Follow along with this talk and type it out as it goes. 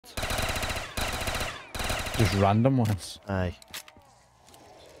Just random ones. Aye.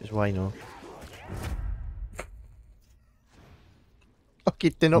 Because why not? Okay,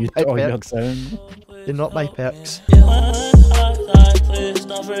 they're not my perks. They're not my perks.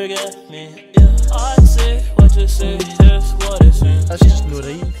 That's just no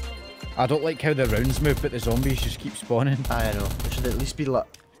right. I don't like how the rounds move, but the zombies just keep spawning. I know. There should at least be like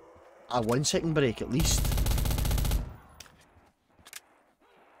a 1 second break, at least.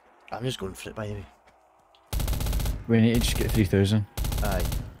 I'm just going for it, by the way. We need to just get 3,000. Aye.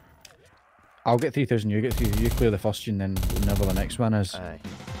 I'll get 3,000, you get 3,000. You clear the first one, then whenever the next one is. Aye.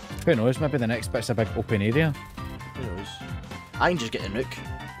 Who knows, maybe the next bit's a big open area. Who knows? I can just get a nuke.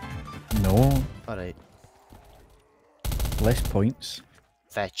 No. Alright. Less points.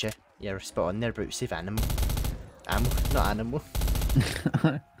 Fetcha. You're spot on there, but save animal. Ammo, not animal.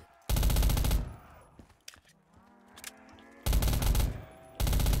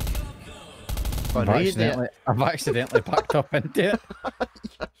 I've accidentally backed up into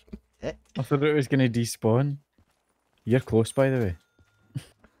it. I thought it was going to despawn. You're close, by the way.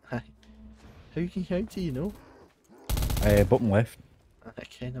 Hi. How can you count to, you know? Bottom left.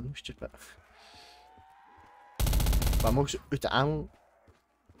 Okay, I'm stupid. But I'm also out of ammo.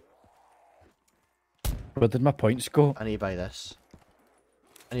 Where did my points go? I need to buy this.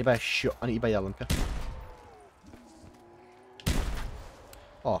 I need to buy a shot. I need to buy the Olympia.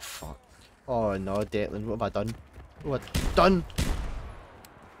 Oh fuck. Oh no, Declan, what have I done? What have I done?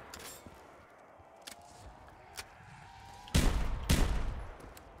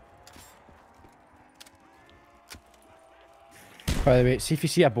 By the way, see if you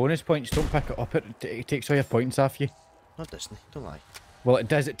see a bonus point, just don't pick it up. It takes all your points off you. Not Disney, don't lie. Well, it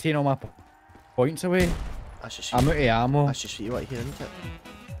does. It takes all my points away. That's just I'm out of ammo. That's just what you want to hear, isn't it?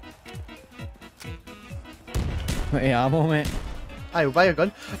 I'm out of ammo, mate. Aye, well, buy a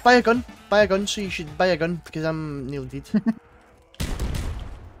gun. Buy a gun. Buy a gun, so you should buy a gun, because I'm nearly dead. Have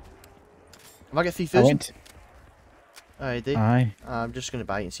I got 3,000? Aye, do. Aye. I'm just going to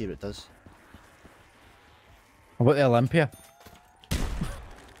buy it and see what it does. How about the Olympia?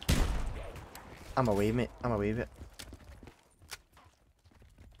 I'm away, mate. I'm away with it.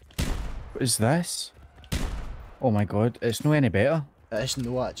 What is this? Oh my god, it's no any better. It's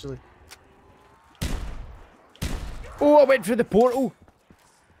no, actually. Oh, I went through the portal.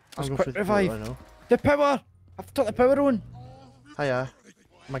 I'm going quick for the revive. portal, I know. The power! I've turned the power on. Hiya.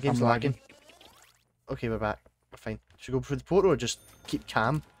 My game's I'm lagging. lagging. Okay, we're back. We're fine. Should we go through the portal or just keep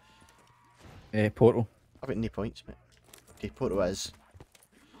calm? Portal. I've got no points, mate. Okay, portal it is.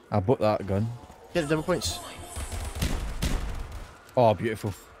 I bought that gun. Get the double points. Oh,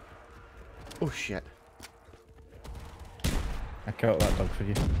 beautiful. Oh shit. I killed that dog for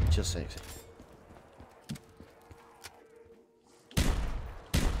you. Cheers, sexy.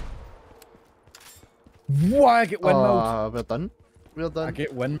 Why I get windmilled? We're done. We're done. I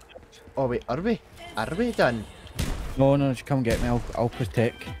get windmilled. Oh wait, are we? Are we done? No, no, just come get me. I'll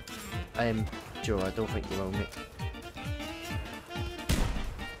protect. Joe, I don't think you will, mate.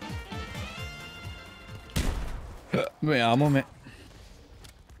 Mate, ammo, mate.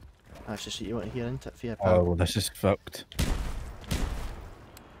 That's just what you want to hear, isn't it? For your Oh, pal. well, this is fucked.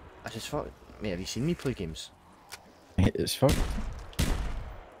 I just thought, mate, have you seen me play games? Mate, it's fucked.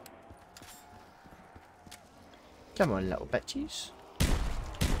 Come on, little bitches.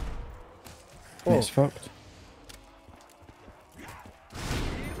 Mate, it's fucked.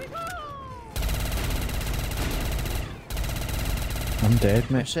 I'm dead,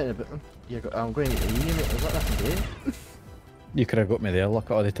 I'm mate. saying about them. I'm going to get the mate. There's nothing to do. You could have got me there, look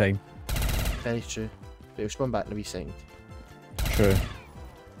at all the time. Very true. But he'll spawn back in a wee second. True.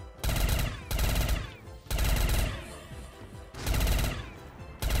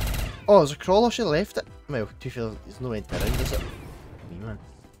 Oh, there's a crawler. Should have left it. Well, to be fair, there's no end to around, is it? Me, man.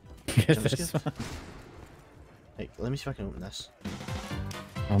 Get I'm this scared. one. Right, let me see if I can open this.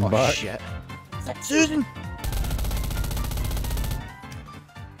 I'm Oh back. shit. Susan!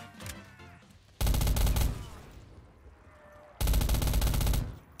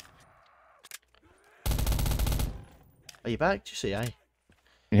 Are you back? Did you say aye?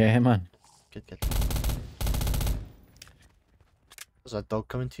 Yeah, man. Good, good. There's a dog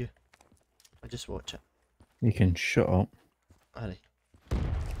coming to you. I just watch it. You can shut up. Hurry.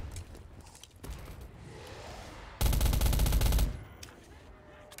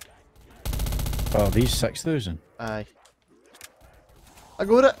 Oh, these 6,000. Aye. I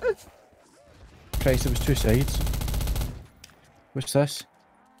got it! Christ, there was two sides. What's this?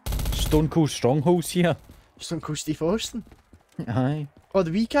 Stone Cold Strongholds here. Just Uncle Steve Austin. Aye. Oh, the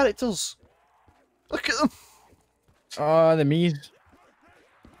wee characters. Look at them. Ah, the me's.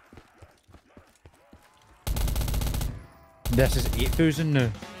 This is 8,000 now.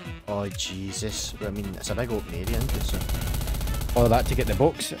 Oh Jesus! I mean, it's a big open area, isn't it? So. All that to get the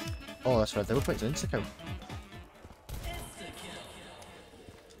box. Oh, that's for a double point insta kill.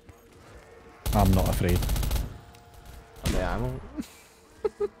 I'm not afraid. I'm the ammo.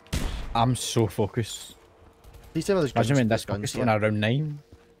 I'm so focused. Please tell me there's guns. Imagine when this guns focused on around 9.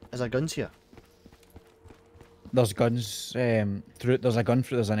 Is there guns here? There's guns through. There's a gun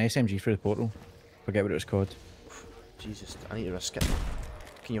through. There's an SMG through the portal. Forget what it was called. Jesus, I need to risk it.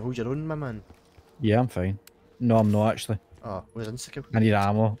 Can you hold your own, my man? Yeah, I'm fine. No, I'm not actually. Oh, where's insta kill? I need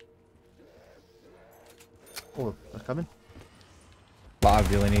ammo. Oh, they're coming. But I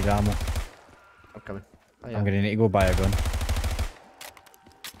really need ammo. I'm coming. Oh, yeah. I'm gonna need to go buy a gun.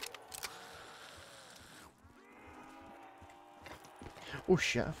 Oh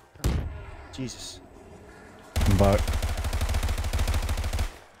shit. Jesus. I'm back.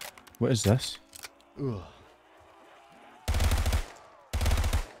 What is this? Ugh.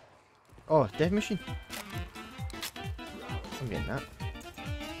 Oh, death machine. I'm getting that.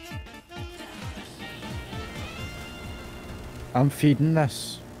 I'm feeding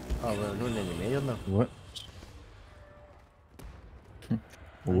this. Oh well, no any mayor now. What?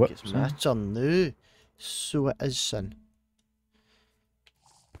 What? It's my turn now. So it is, son.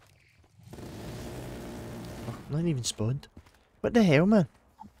 Oh, not even spawned. What the hell, man?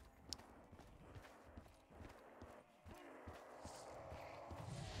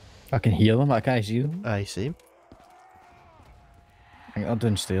 I can hear them, I can't see them. I see. I think they're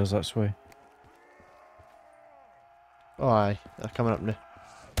downstairs, that's why. Oh aye, they're coming up now.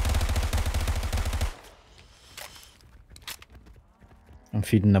 I'm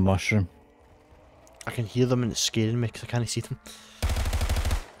feeding the mushroom. I can hear them and it's scaring me because I can't see them.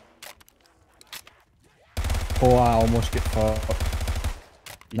 Oh, I almost get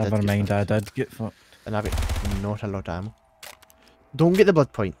fucked. Never mind, I did get fucked. And I've got not a lot of ammo. Don't get the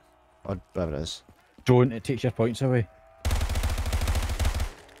blood point. Or whatever it is. Don't, it takes your points away.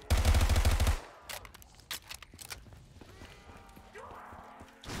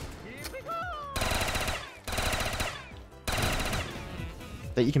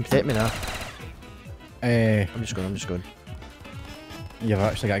 That you can protect me now. I'm just going. You've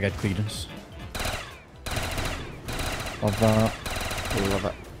actually got a good clearance. Love that. Oh, love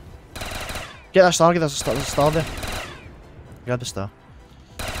it. Get that star, there's a star there. Grab the star.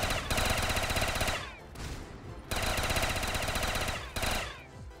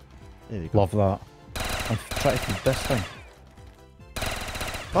 There we go. Love that. I'm trying to feed this thing.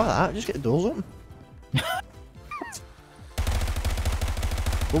 Fuck that, just get the doors open.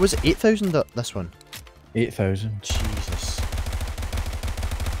 What was it, 8,000 this one? 8,000. Jesus.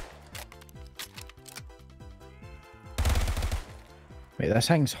 Wait, this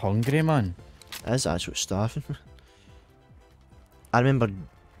thing's hungry, man. It is actually starving. I remember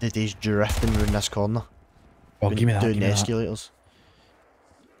the days drifting around this corner. Oh, give me that. Doing Give me that. escalators.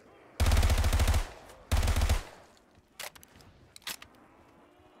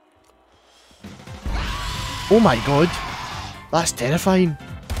 Oh my god! That's terrifying!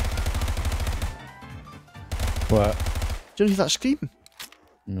 What? Do you know that scream?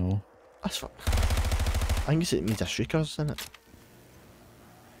 No. That's fuck. I think it means a shrieker's in it.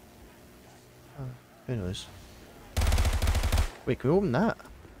 Who knows? Wait, can we open that?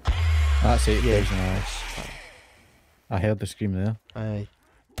 That's 8,000. Yeah. I heard the scream there. Aye.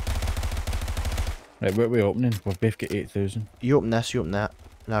 Right, what are we opening? We've both got 8,000. You open this, you open that.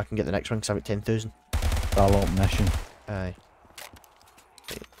 Now I can get the next one because I've got 10,000. I'll open this one. Aye.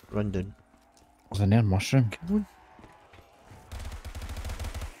 Right, run down. There's a near mushroom. Come on.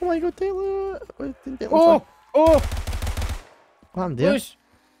 Oh my god, Taylor! Oh! Oh! What happened there? Lewis,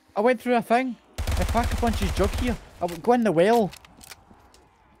 I went through a thing. The Pack-a-Punch's jug here. I would go in the well.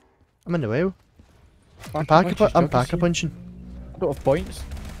 I'm in the well. I'm pack-a-punching. I don't have points.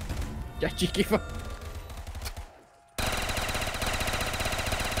 Yeah, cheeky fuck.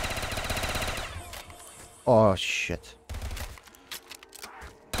 Oh shit.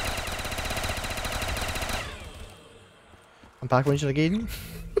 I'm pack-a-punching again.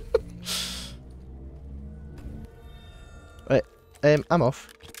 Right, I'm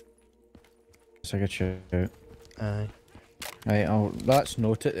off. It's a good shout. Aye. Right, that's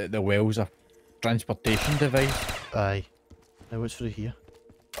noted that the well's a transportation device. Aye. Now what's through here?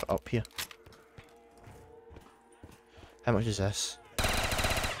 Or up here. How much is this?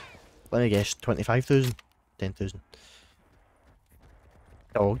 Let me guess, 25,000? 10,000.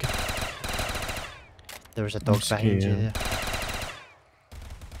 Dog. There was a dog behind you there.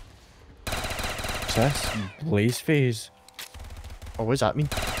 What's this? Blaze phase. Oh, what does that mean?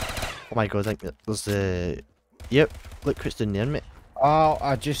 Oh my god, I think that there's the... Yep, Look what's down there, mate. Oh,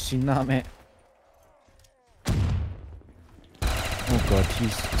 I just seen that, mate. Oh god,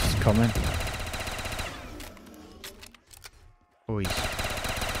 he's coming. Oh, he's...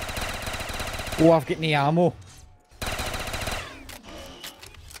 Oh, I've got no ammo.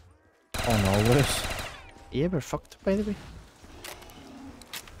 Oh no, Lewis. Yeah, we're fucked, by the way.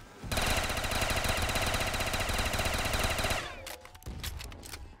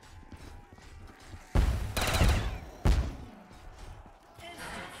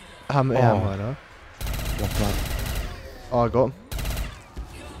 How many ammo are there? Oh, I got him.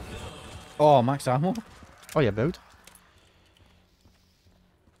 Oh, max ammo. Oh, yeah, build.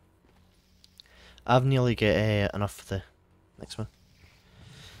 I've nearly got enough for the next one.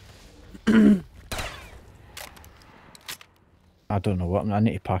 I don't know what. I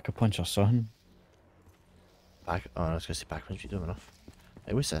need to pack a punch or something. Back. Oh, I was gonna say back punch. You don't have enough.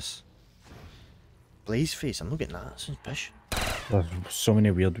 Hey, what's this? Blaze face. I'm not getting that. That sounds pish. There's so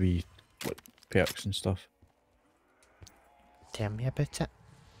many weird wee like, perks and stuff. Tell me about it.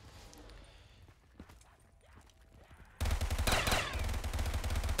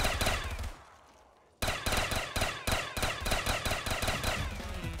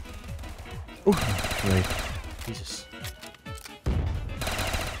 Oh, right. Jesus.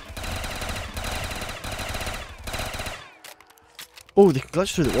 Oh, they can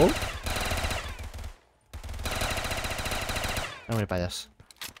glitch through the wall. I'm gonna buy this.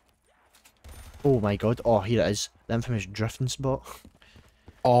 Oh my god. Oh, here it is. The infamous drifting spot.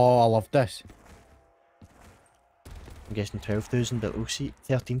 Oh, I love this. I'm guessing 12,000, but we'll see.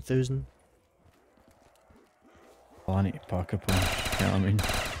 13,000. Well, I need to pack a punch. You know what I mean?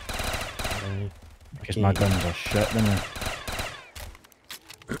 Because Okay. my guns are shit, don't they?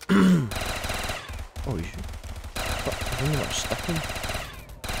 Oh, you should. Fuck, I've only got stuck in.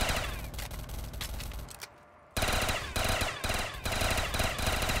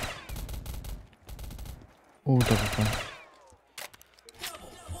 Oh, double punch.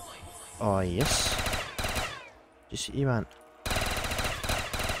 Oh, yes. Just see, man.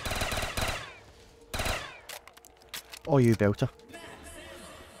 Oh, you belter.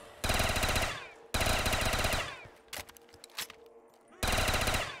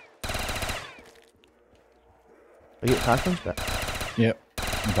 Are you at tackles bit? Yep,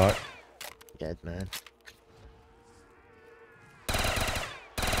 I'm back. Good man.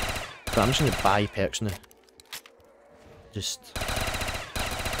 But I'm just gonna buy perks now. Just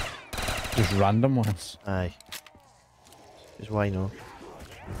random ones. aye. Just why not?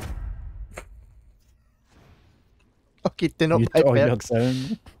 Okay, do not buy perks.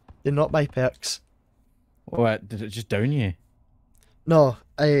 Down. Do not buy perks. What? Did it just down you? No,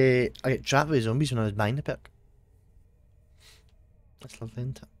 I get trapped with zombies when I was buying the perk. That's lovely,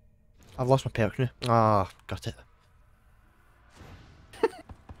 isn't it? I've lost my perk now. Ah, got it.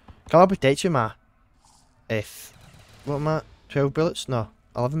 Can I protect you, ma? What am I? 12 bullets? No,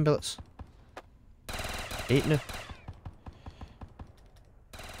 11 bullets. 8 now.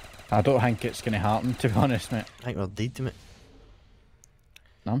 I don't think it's going to happen, to be honest, mate. I think we're dead to it.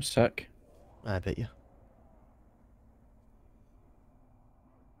 I'm sick. I bet you.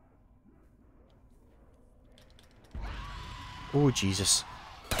 Oh, Jesus.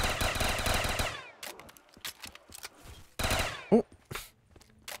 Oh.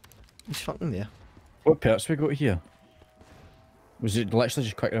 He's fucking there. What perks we got here? Was it literally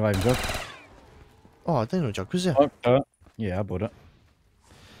just quick revive jug? Oh, I didn't know Jug was there. Yeah, I bought it.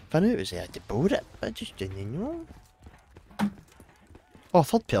 If I knew it was there, I'd have bought it. But I just didn't know. Oh,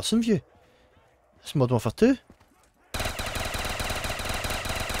 third person view. That's Modern Warfare 2.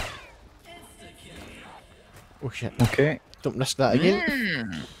 Oh shit. Okay. Don't risk that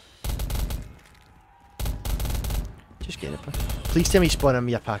again. Just get it. Please tell me spawning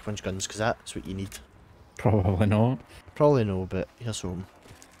me a pack punch guns, because that's what you need. Probably not. Probably no, but here's home.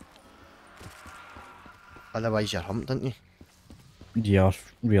 Otherwise you're humped, aren't you? You're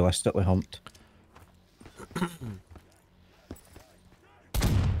realistically humped.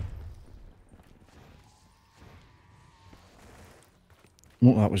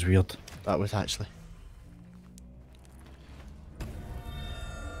 Oh, that was weird. That was actually.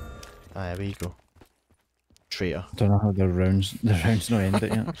 There we go. Traitor. Don't know how the round's not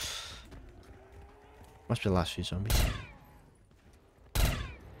ended yet. Must be the last few zombies.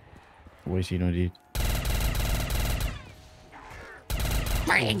 What is he no dude?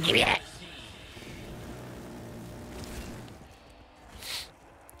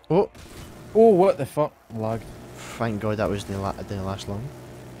 Oh! Oh, what the fuck? Lagged. Thank God that was didn't last long.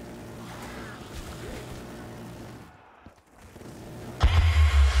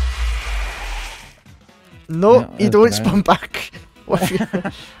 No, Yeah, you don't spawn back. What if you...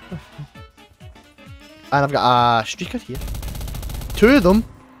 And I've got a streaker here. 2 of them.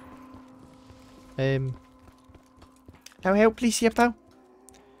 How help please here, pal?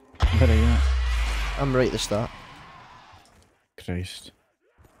 Where are you at? I'm right at the start. Christ.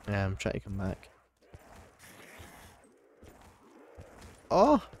 Yeah, I'm trying to come back.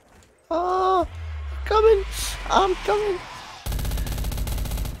 Oh! Oh! I'm coming! I'm coming!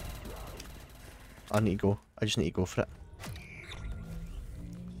 I need to go. I just need to go for it.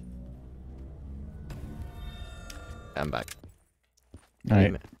 I'm back.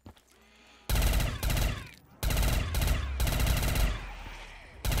 Right.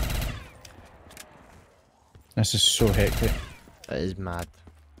 This is so hectic. It is mad.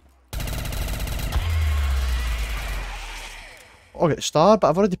 Oh, I got the star, but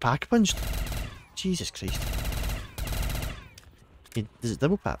I've already pack punched. Jesus Christ. Does it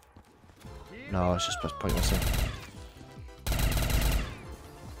double pap? No, it's just pointless.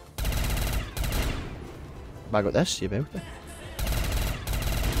 But I got this, you built it.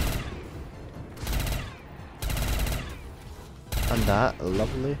 And that,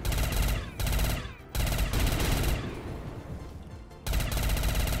 lovely.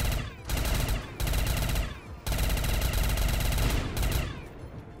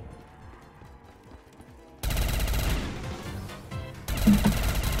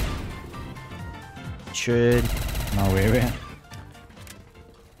 Should. No way, wait.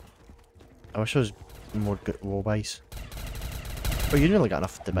 I wish there was more good wall buys. Oh, you nearly got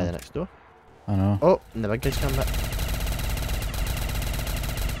enough to buy the next door. I know. Oh, and the big guy's coming back.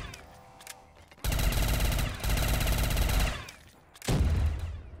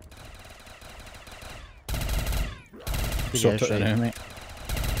 Sort it now, mate.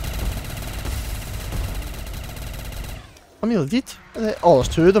 I mean, they did. Oh, there's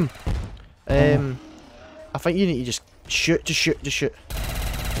 2 of them. I think you need to just shoot, just shoot, just shoot.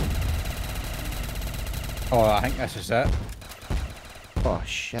 Oh, I think this is it. Oh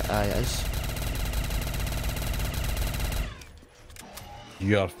shit, aye, it is.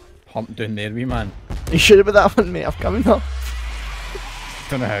 You're pumped down there, wee man. You should have been that one, mate. I'm coming up.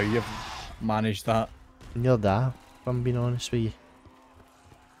 Don't know how you've managed that. Near that, if I'm being honest with you.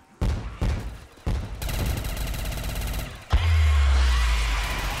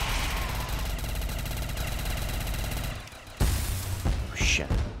 Oh shit.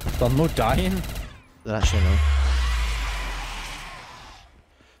 They're no dying. They're actually not.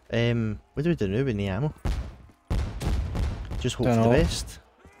 What do we do now with the ammo? Just hope for the best.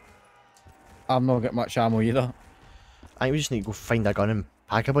 I've not got much ammo either. I think we just need to go find a gun and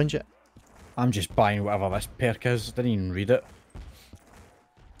pack a bunch of it. I'm just buying whatever this perk is. Didn't even read it.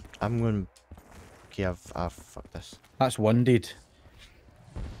 I'm going... Okay, I've fucked this. That's one deed.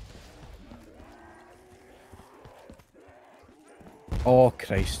 Oh,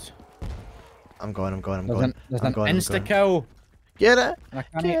 Christ. I'm going. There's an insta-kill. Get it! I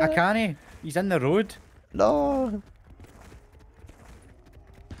can't. He's in the road. No!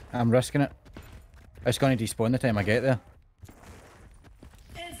 I'm risking it. It's going to despawn the time I get there.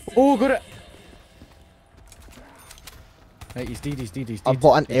 Oh, got it! Right, he's dead. I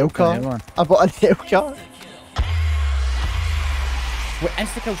bought an L car. I bought an L car. Wait,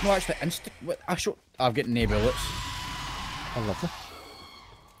 insta-kill's not actually I've got no bullets. I love it.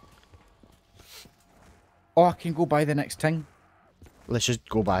 Oh, I can go buy the next thing. Let's just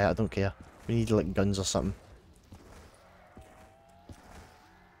go buy it, I don't care. We need like guns or something.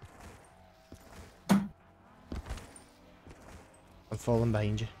 I'm falling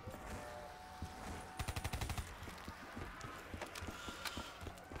behind you.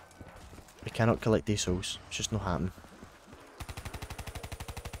 We cannot collect these souls. It's just not happening.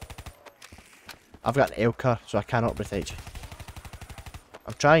 I've got an L car, so I cannot protect you.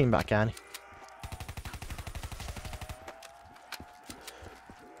 I'm trying, but I can't.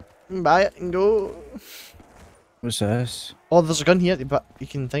 Buy it and go. What's this? Oh, there's a gun here, but you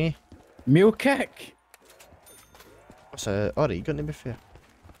can thingy. Meal kick. What's a... Alright, gun to be fair.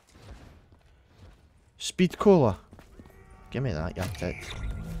 Speed cola. Give me that, you dick.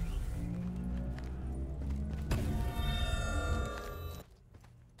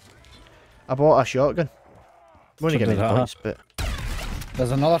 I bought a shotgun. Won't give me the points, but...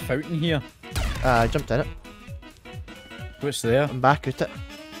 There's another fountain here. I jumped in it. What's there? I'm back at it.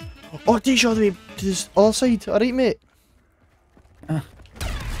 Oh, take you all the way to this other side. Alright, mate. I'm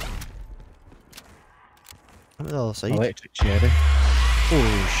at the other side. Electric cherry.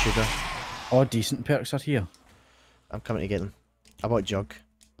 Oh, sugar. Oh, decent perks are here. I'm coming to get them. I bought a jug.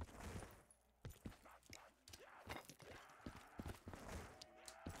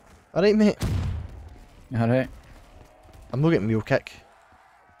 Alright, mate. Alright. I'm not getting mule kick.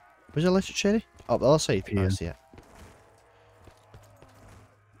 Was it electric cherry? Up the other side. Yeah. I see it.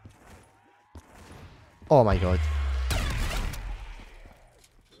 Oh my god.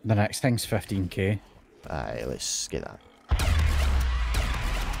 The next thing's 15k. Aye, let's get that.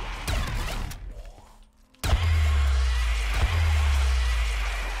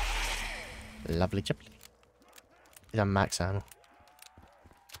 Lovely chip. Is that max ammo?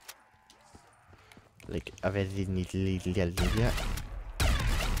 Like a very neatly yet.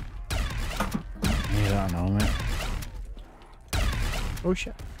 Yeah, I don't know, mate. Oh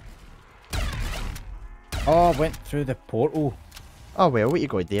shit. Oh, I went through the portal. Oh well, what you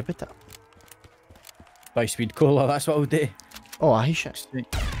got to do about that? By speed cola, that's what I'll do. Oh aye shit.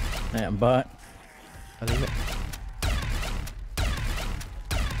 Right, I'm back. I think it.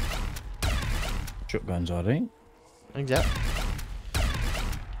 Shotgun's alright. Exactly.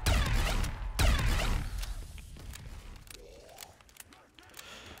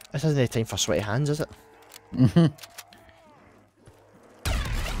 This isn't the time for sweaty hands, is it?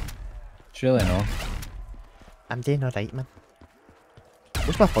 Surely no. I'm doing alright, man.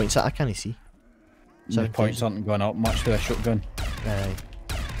 What's my points at? I can't see. The points aren't going up much with a shotgun. Right.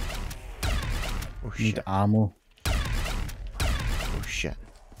 Oh shit. Need ammo. Oh shit.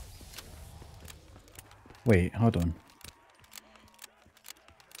 Wait, hold on.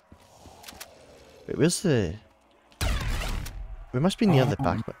 Wait, where's the... We must be near the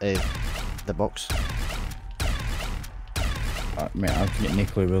back, the box. Mate, I've got no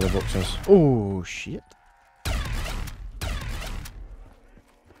clue where the box is. Oh shit.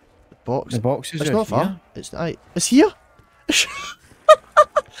 The box. The box is It's right not far. here. It's aye. It's here.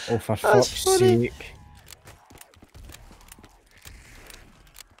 Oh, for That's fuck's funny. sake.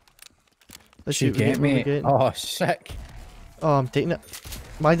 Let's see You what we get what we me? get. Oh, sick. Oh, I'm taking it.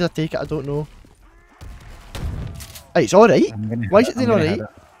 Why did I take it? I don't know. Hey, it's alright. Why is it doing alright?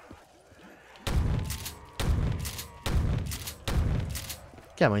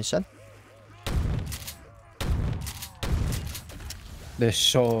 Come on, son. The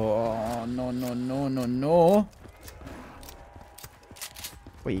oh, no.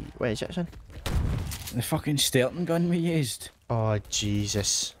 Wait, where is it, son? The fucking starting gun we used. Oh,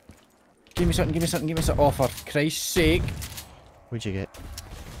 Jesus. Give me something, give me something, give me something. Oh, for Christ's sake. What'd you get?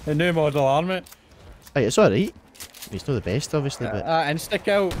 The new model army. Hey, it's alright. It's not the best, obviously, but... Insta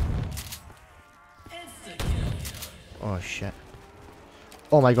kill. Oh, shit.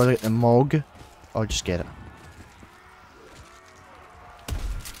 Oh my god, I get the Mog. I'll just get it.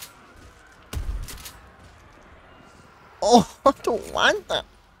 Oh, I don't want that.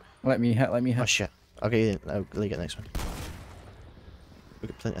 Let me hit, let me hit. Oh, shit. I'll get you, I'll get the next one. We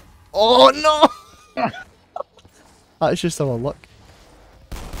got plenty of... Oh, no! That's just our luck.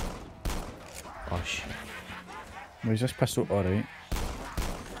 Oh, shit. Was this pistol alright?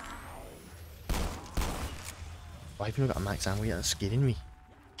 Why have you not got a max ammo yet? That's scaring me.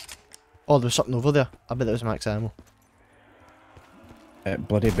 Oh, there was something over there. I bet that was max ammo. It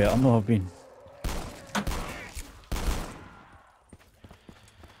bloody better not have been.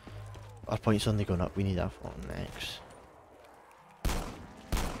 Our points only going up. We need our phone next.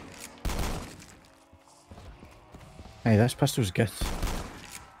 Hey, this pistol's good.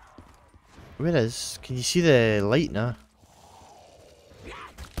 Where is? Can you see the light now?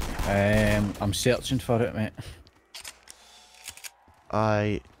 I'm searching for it, mate.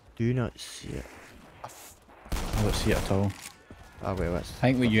 I do not see it. I don't see it at all. Oh wait, what's... I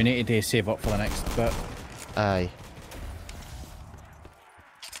think what you need to do is save up for the next bit. Aye.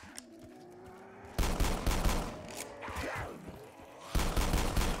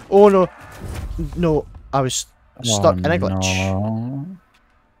 Oh no! No, I was stuck in a glitch. No.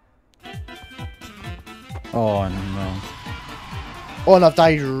 Oh no. Oh, and I've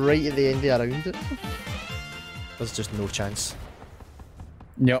died right at the end there around it. There's just no chance.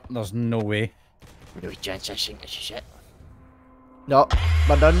 Yep, there's no way. No chance, I think this is it. No,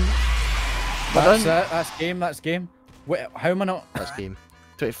 we're done. We're That's done. it, that's game, that's game. Wait, how am I not? That's game.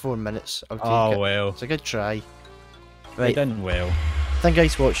 24 minutes, I'll take Oh it. well. It's a good try. You Right, done well. thank you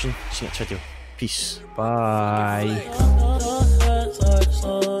guys for watching. See you next video. Peace. Bye.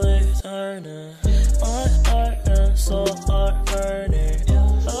 So hard burning,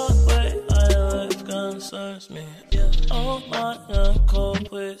 the way I live concerns me. Oh my uncle,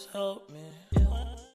 please help me.